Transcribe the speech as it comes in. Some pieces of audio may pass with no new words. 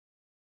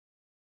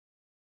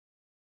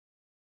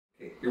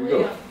Here we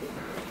go.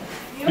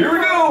 Here we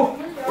go.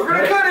 We're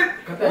gonna cut it.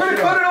 We're gonna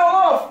cut it all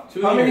off.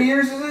 How many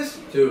years is this?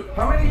 2.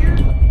 How many years?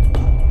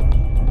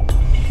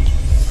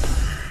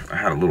 I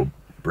had a little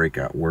break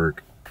at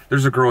work.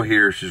 There's a girl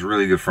here. She's a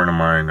really good friend of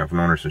mine. I've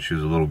known her since she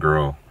was a little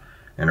girl.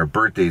 And her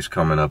birthday's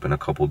coming up in a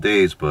couple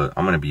days, but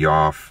I'm gonna be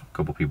off. A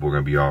couple people are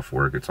gonna be off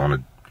work. It's on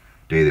a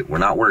day that we're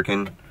not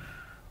working.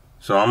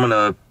 So I'm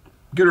gonna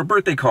get her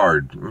birthday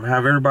card.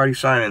 Have everybody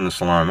sign in the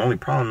salon. The only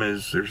problem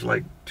is there's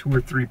like 2 or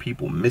 3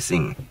 people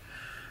missing.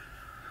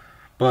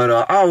 But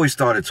I always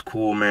thought it's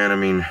cool, man. I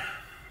mean,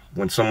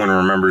 when someone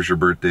remembers your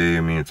birthday,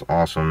 I mean, it's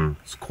awesome.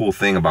 It's a cool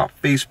thing about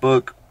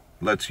Facebook.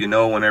 Lets you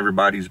know when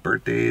everybody's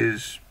birthday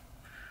is.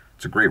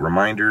 It's a great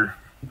reminder.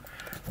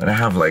 And I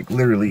have like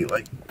literally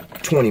like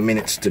 20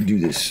 minutes to do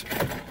this.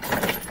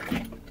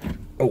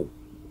 Oh,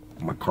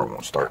 my car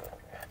won't start.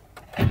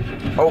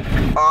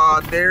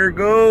 Oh, there it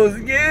goes,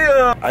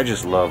 yeah! I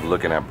just love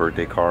looking at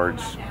birthday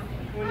cards.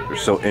 They're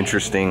so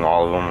interesting,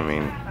 all of them. I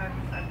mean,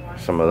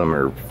 some of them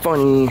are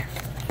funny.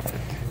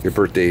 Your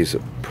birthday is a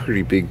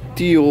pretty big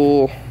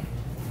deal,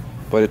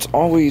 but it's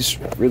always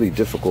really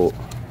difficult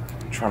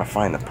trying to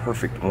find the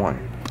perfect one.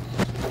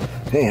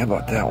 Hey, how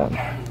about that one?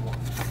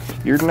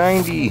 You're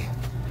 90.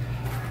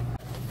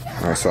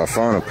 Alright, so I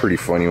found a pretty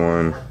funny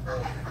one.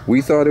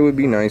 We thought it would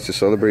be nice to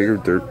celebrate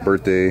your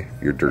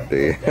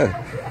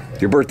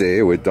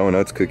birthday with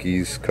donuts,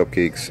 cookies,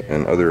 cupcakes,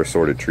 and other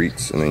assorted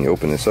treats. And then you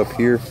open this up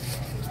here,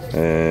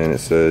 and it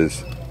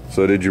says,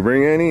 "So did you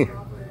bring any?"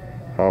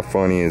 How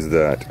funny is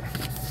that?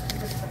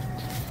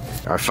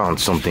 I found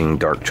something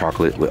dark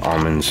chocolate with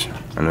almonds.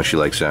 I know she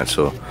likes that,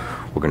 so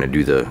we're gonna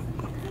do the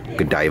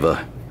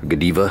Godiva. I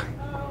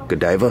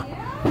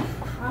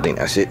think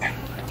that's it.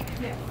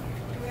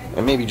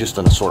 And maybe just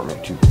an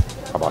assortment too.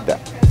 How about that?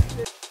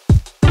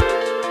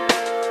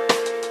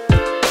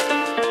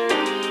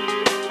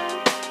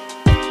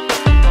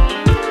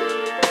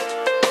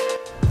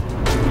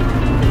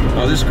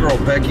 Oh, this girl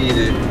Becky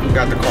that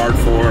got the card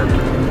for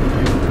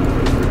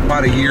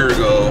about a year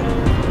ago.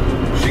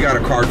 She got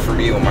a card for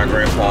me when my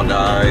grandpa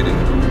died,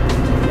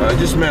 and it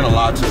just meant a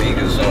lot to me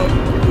because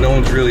no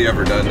one's really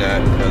ever done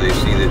that. You know, they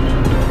see that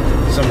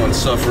someone's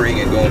suffering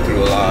and going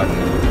through a lot,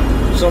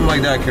 and something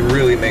like that can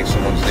really make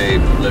someone's day,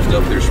 lift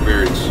up their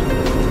spirits.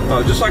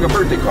 Just like a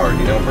birthday card,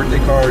 you know, birthday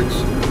cards,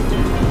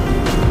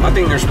 I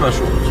think they're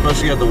special,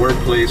 especially at the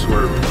workplace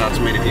where not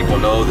too many people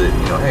know that,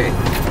 you know, hey,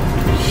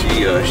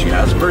 she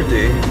has a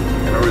birthday.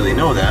 I don't really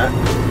know that.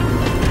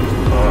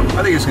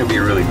 I think it's gonna be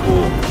really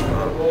cool.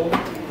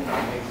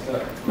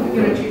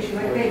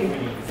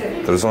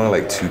 There's only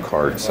like 2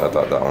 cards. So I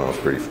thought that one was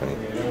pretty funny.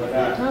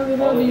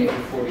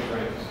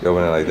 You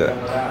open it like that.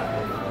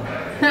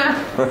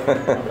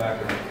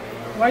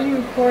 Why are you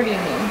recording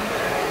me?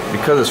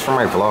 Because it's for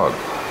my vlog.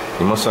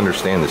 You must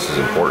understand this is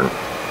important.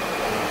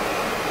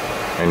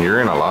 And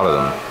you're in a lot of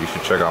them. You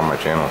should check out my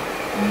channel.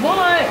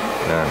 What?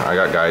 Yeah, I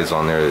got guys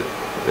on there that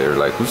they're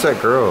like, "Who's that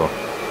girl?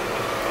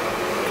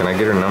 Can I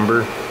get her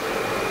number?"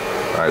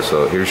 Alright,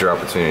 so here's your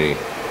opportunity.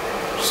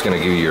 Just gonna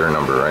give you your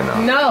number right now.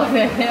 No,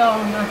 the hell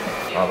not.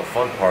 The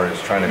fun part is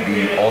trying to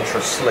be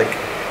ultra slick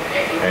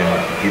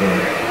and getting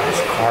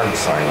this card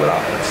signed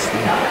without her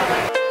sleeve.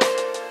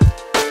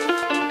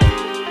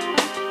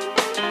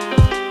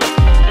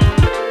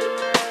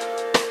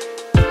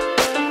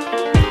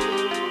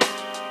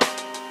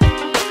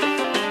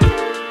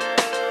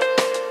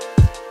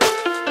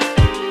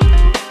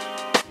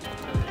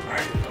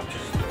 Alright, I'm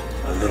just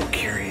a little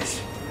curious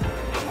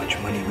how much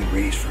money we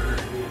raised for her.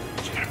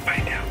 So I'm gonna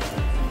find out.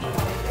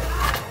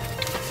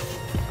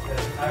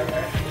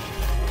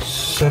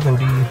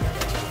 70,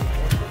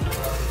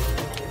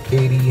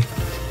 80,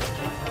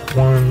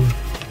 1,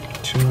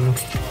 2,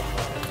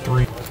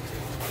 3,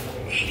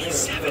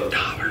 $87.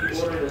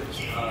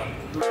 Yeah.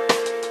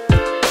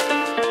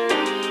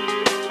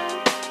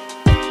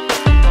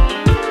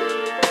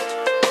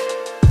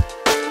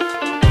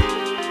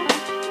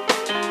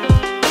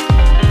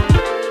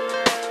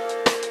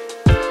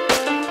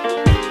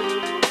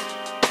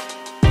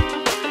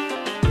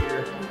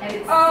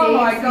 Oh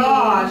my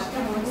gosh,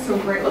 that looks so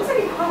great. Looks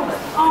like a collar.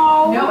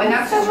 Oh, no, and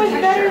that's so much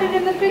better than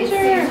in the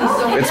picture.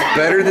 It's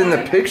better than the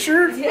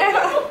picture? Yeah.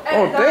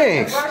 Oh,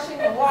 thanks. I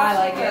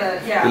like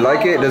it. Yeah. You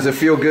like it? Does it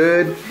feel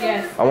good?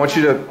 Yes. I want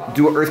you to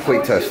do an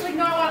earthquake test. Like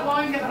not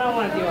long, but I don't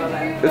want to do all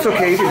that. It's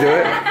okay, you can do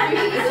it.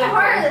 It's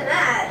harder than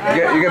that.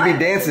 You're gonna be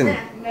dancing.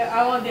 No,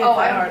 I won't dance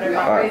that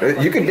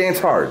harder. You can dance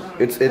hard.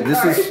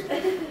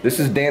 This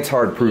is dance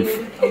hard proof.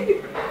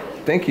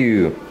 Thank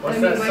you. What's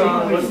that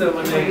song? What's that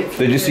one name?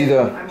 Did you see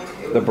the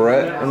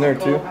barrette in there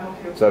too?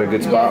 Is that a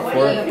good spot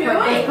for it?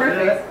 That's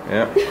perfect.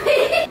 Yeah.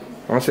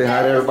 Want to say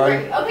hi to everybody?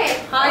 Okay.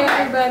 Hi,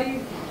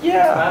 everybody.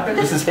 Yeah.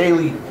 This is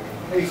Haley.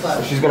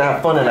 She's gonna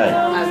have fun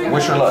tonight.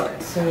 Wish her luck.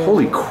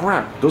 Holy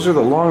crap! Those are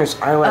the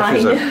longest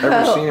eyelashes I've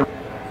ever seen.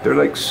 They're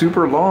like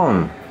super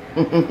long.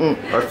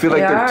 I feel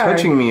like they're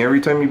touching me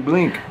every time you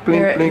blink.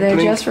 Blink, blink, blink. They're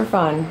just for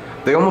fun.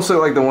 They almost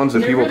look like the ones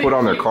that people put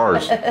on their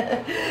cars.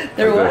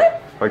 They're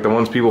what? Like the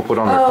ones people put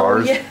on their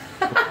cars. Yeah.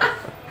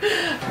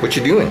 What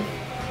you doing?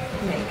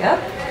 Makeup.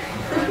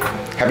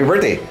 Happy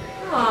birthday.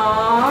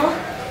 Aww.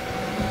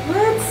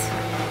 What?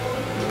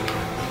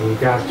 We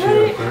got you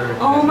a birthday.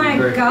 Oh my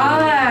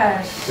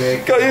gosh.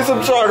 Got you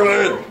some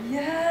chocolate.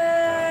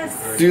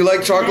 Yes. Do you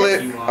like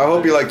chocolate? I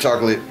hope you like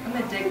chocolate. I'm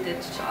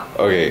addicted to chocolate.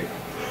 Okay.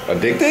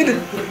 Addicted?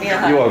 Give me a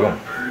hug. You're welcome.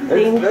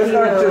 That's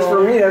not just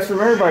for me, that's from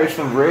everybody. It's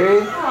from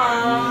Ray.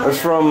 Aww. That's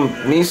from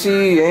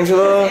Nisi,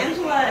 Angela.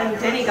 Angela and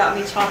Denny got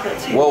me chocolate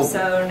too, Well,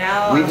 so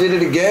now we did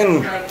it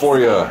again like, for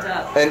you.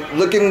 up. And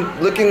look in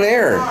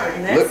there.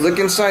 Look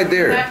inside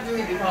there.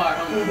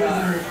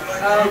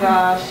 Oh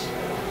gosh.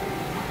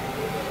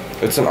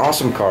 It's an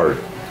awesome card.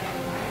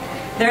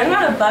 There's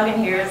not a bug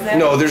in here, is there?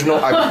 No, there's no,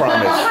 I Oh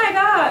promise. my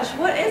gosh,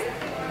 what is...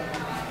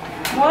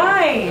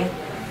 Why?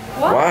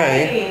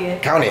 Why?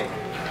 Count it.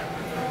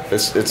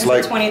 It's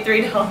like...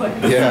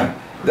 $23. Yeah.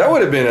 That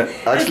would have been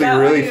actually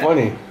really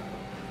funny.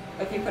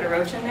 If you put a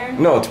roach in there?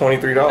 No,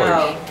 $23.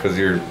 Oh. Because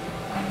you're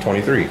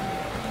 23.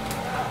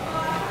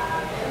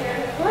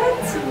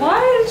 What? Why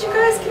did you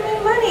guys give me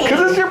money?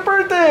 Because it's your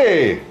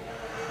birthday.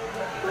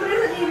 Who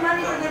doesn't need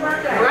money for their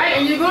birthday? Right,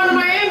 and you're going to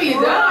Miami,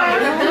 Oh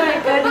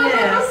my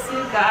goodness,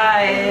 you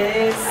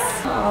guys.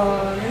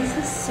 Oh, this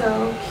is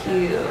so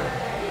cute.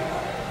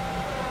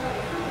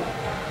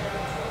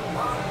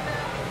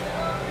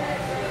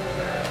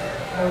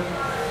 Oh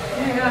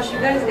my gosh, you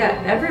guys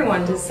got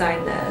everyone to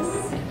sign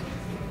this.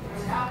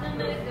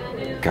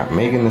 Got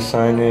Megan to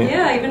sign it.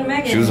 Yeah, even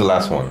Megan. She was the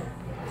last one.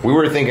 We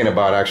were thinking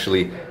about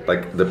actually,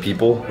 like, the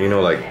people, you know,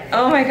 like...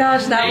 Oh my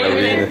gosh, that would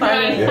have been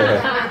funny.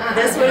 Yeah.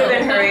 This would have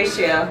been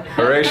Horatio.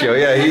 Horatio,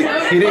 yeah, he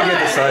didn't get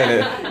to sign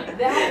it.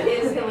 That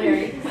is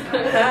hilarious.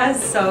 That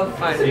is so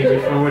funny.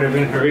 This one would have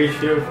been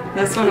Horatio.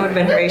 This one would have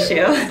been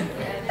Horatio.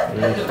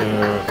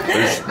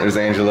 There's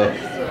Angela.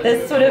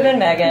 This would have been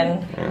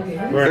Megan.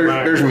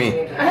 There's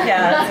me.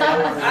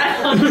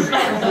 Yeah.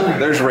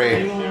 There's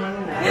Ray.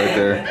 Right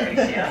there.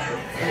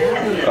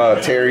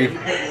 Terry.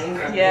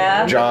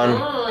 Yeah. John.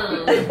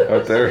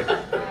 Right there.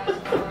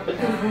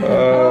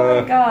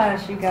 Oh my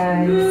gosh, you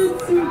guys.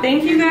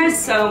 Thank you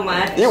guys so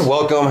much. You're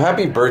welcome.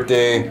 Happy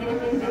birthday.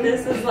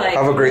 This is like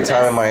Have a great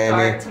time in the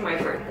Miami. start to my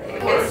birthday.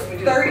 It's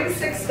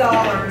 $36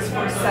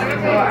 for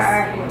 7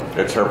 days.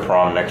 It's her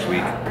prom next week.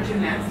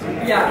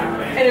 Yeah,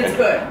 and it's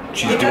good.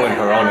 She's doing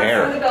her own The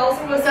hair. bells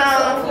and whistles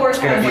on the floor. It's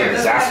gonna be a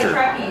disaster.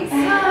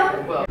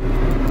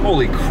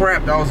 Holy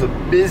crap, that was a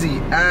busy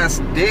ass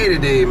day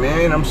today,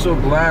 man. I'm so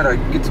glad I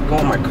get to go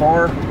in my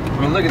car. I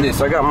mean, look at this.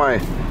 I got my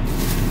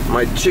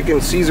chicken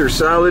Caesar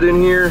salad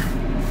in here.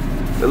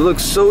 It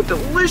looks so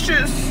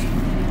delicious.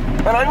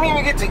 And I didn't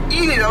even get to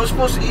eat it. I was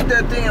supposed to eat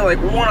that thing at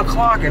like 1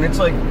 o'clock and it's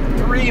like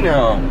 3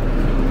 now.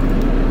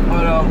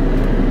 But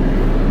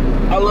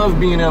I love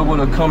being able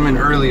to come in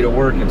early to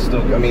work and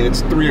still, I mean,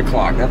 it's 3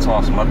 o'clock. That's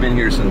awesome. I've been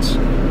here since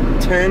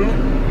 10.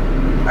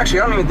 Actually,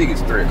 I don't even think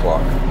it's 3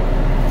 o'clock.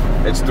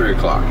 It's 3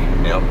 o'clock,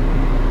 yep.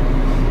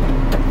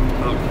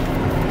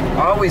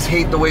 I always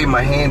hate the way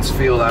my hands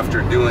feel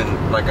after doing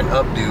like an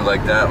updo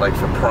like that, like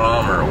for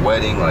prom or a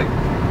wedding, like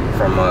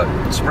from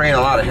spraying a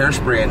lot of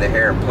hairspray in the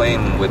hair and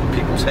playing with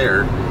people's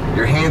hair.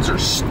 Your hands are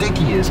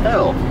sticky as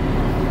hell.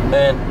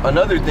 And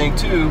another thing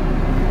too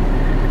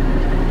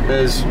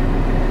is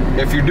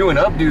if you're doing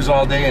updos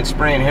all day and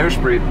spraying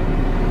hairspray,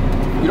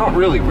 you don't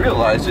really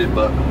realize it,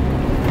 but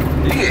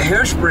you get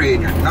hairspray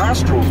in your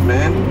nostrils,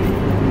 man.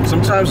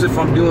 Sometimes if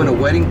I'm doing a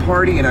wedding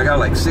party and I got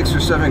like 6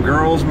 or 7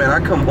 girls, man, I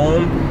come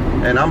home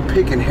and I'm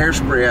picking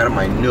hairspray out of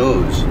my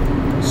nose.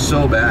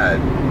 So bad.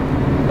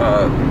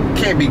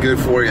 Can't be good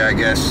for you, I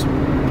guess.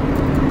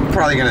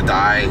 Probably gonna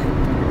die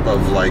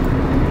of like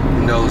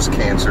nose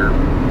cancer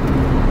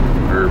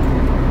or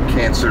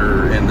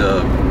cancer in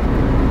the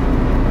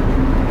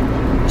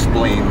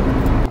spleen.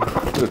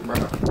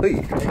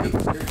 Hey.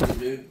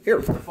 Here.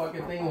 The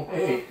fucking thing will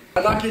pay.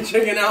 I knock your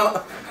chicken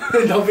out.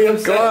 Don't be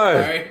upset. Come on.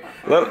 Right?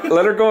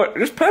 Let her go.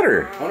 Just pet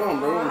her. Hold on,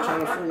 bro. I'm trying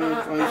to find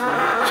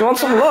something. She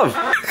wants some love.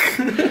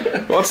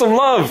 Want some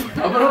love.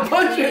 I'm gonna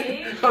punch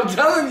it. I'm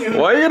telling you.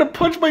 Why are you gonna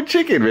punch my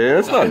chicken, man?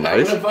 That's not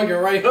nice. I'm gonna fucking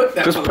right hook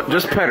that. Just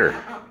pet her.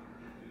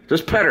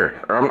 Just pet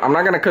her. Or I'm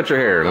not gonna cut your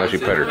hair unless you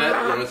pet her.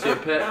 You wanna see a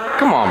pet?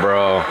 Come on,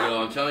 bro.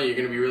 Yo, I'm telling you, you're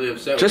gonna be really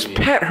upset Just with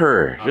me. pet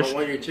her. I don't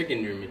want your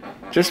chicken near me.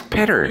 Just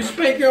pet her. You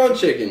spank your own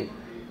chicken.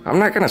 I'm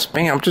not gonna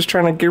spank. I'm just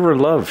trying to give her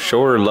love.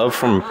 Show her love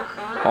from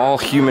all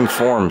human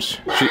forms.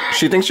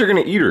 She thinks you're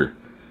gonna eat her.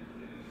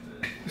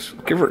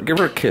 Just give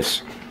her a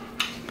kiss.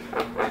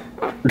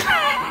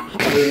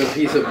 There's a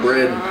piece of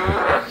bread.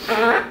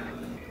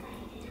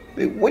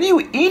 What are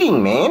you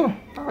eating, man?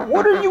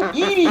 What are you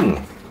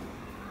eating?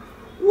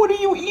 What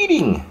are you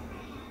eating?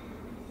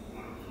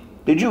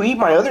 Did you eat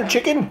my other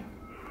chicken?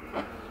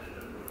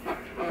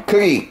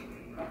 Cookie,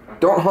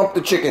 don't hump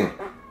the chicken.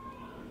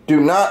 Do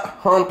not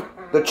hump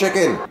the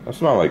chicken.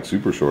 That's not like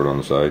super short on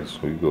the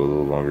sides. We can go a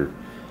little longer.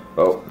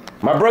 Oh,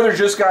 my brother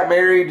just got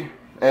married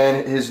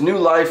and his new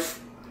life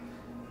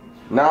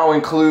now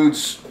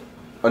includes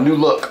a new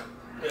look.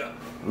 Yeah.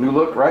 New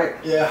look, right?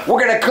 Yeah. We're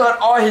gonna cut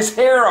all his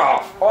hair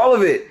off. All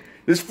of it.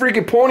 This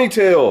freaking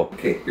ponytail.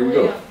 Okay, here we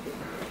go.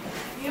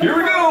 Here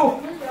we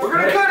go. We're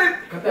gonna cut it.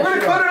 We're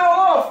gonna cut it all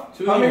off.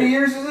 How many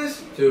years is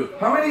this? 2.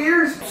 How many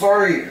years?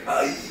 Sorry.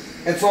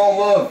 It's all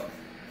love.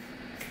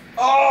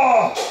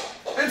 Oh!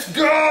 It's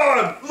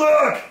gone!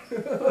 Look!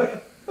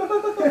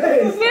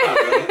 Hey,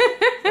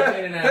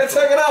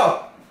 check it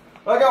out!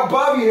 I got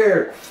Bobby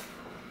hair!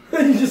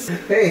 You just...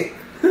 Hey!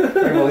 Hey,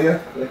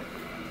 Malia.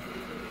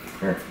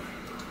 Here.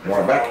 You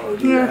want it back? Oh,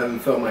 dude, I haven't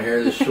felt my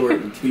hair this short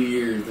in 2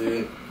 years,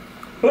 dude.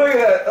 Look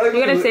at that! Look, You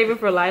gotta save it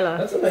for Lila.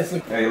 That's a nice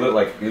look. Yeah, you look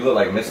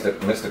like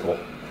mystical.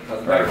 How's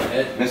the back of my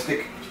head?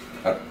 Mystic.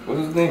 What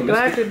is his name? Do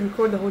I have Mystic? to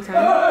record the whole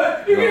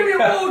time? You gave me a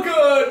bowl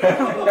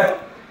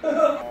cut!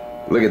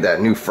 Look at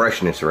that new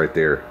freshness right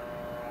there.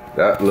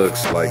 That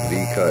looks like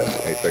the cut.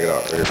 Hey, check it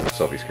out. Right here for the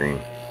selfie screen.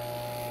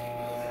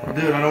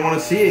 Dude, I don't want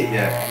to see it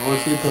yet. I want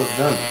to see it till it's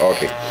done.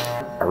 Okay.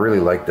 I really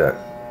like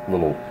that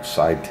little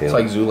side tail.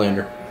 It's like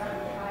Zoolander.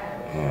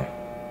 Yeah.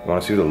 You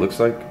want to see what it looks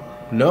like?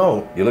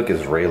 No. You look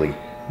Israeli.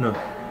 No.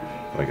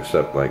 Like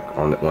except like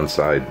on that one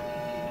side.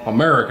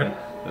 American.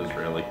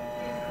 Israeli.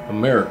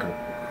 American.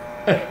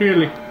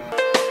 Really?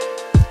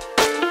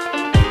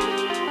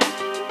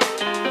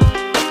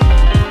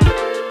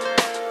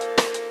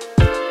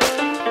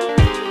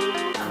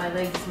 My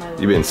legs, my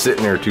legs. You've been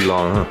sitting there too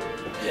long, huh?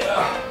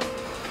 Yeah.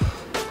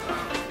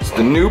 It's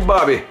the new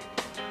Bobby.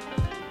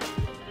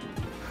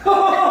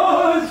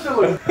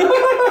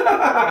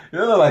 You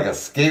look like a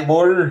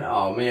skateboarder.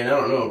 Oh man, I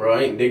don't know, bro.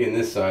 I ain't digging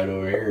this side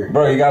over here.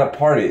 Bro, you gotta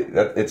part it.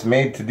 It's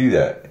made to do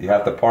that. You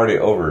have to part it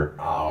over.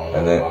 I don't know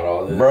And then, about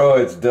all this. bro,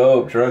 it's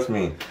dope. Trust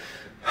me.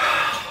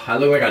 I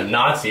look like a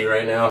Nazi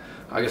right now.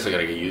 I guess I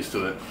gotta get used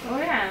to it. Oh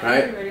yeah.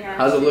 Everybody Right? has.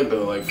 How's it look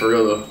though? Like for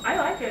real though? I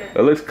like it.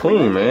 It looks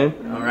clean, man.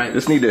 All right.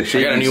 Just need to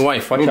shave. I got a new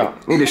wife. Watch need,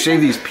 out. Need to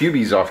shave these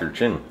pubes off your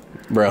chin,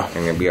 Bro.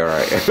 and you'll be all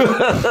right.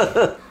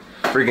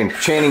 Freaking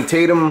Channing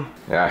Tatum.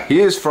 Yeah,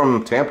 he is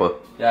from Tampa.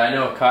 Yeah, I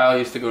know. Kyle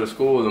used to go to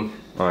school with him.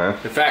 Oh yeah.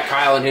 In fact,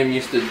 Kyle and him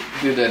used to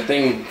do that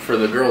thing for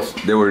the girls.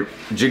 They were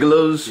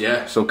gigolos.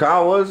 Yeah. So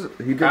Kyle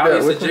did Kyle that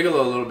used with to him?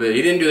 jiggle a little bit.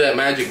 He didn't do that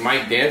Magic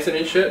Mike dancing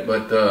and shit,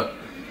 but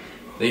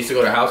they used to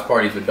go to house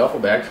parties with duffel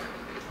bags.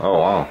 Oh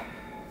wow.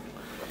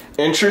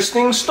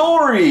 Interesting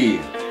story.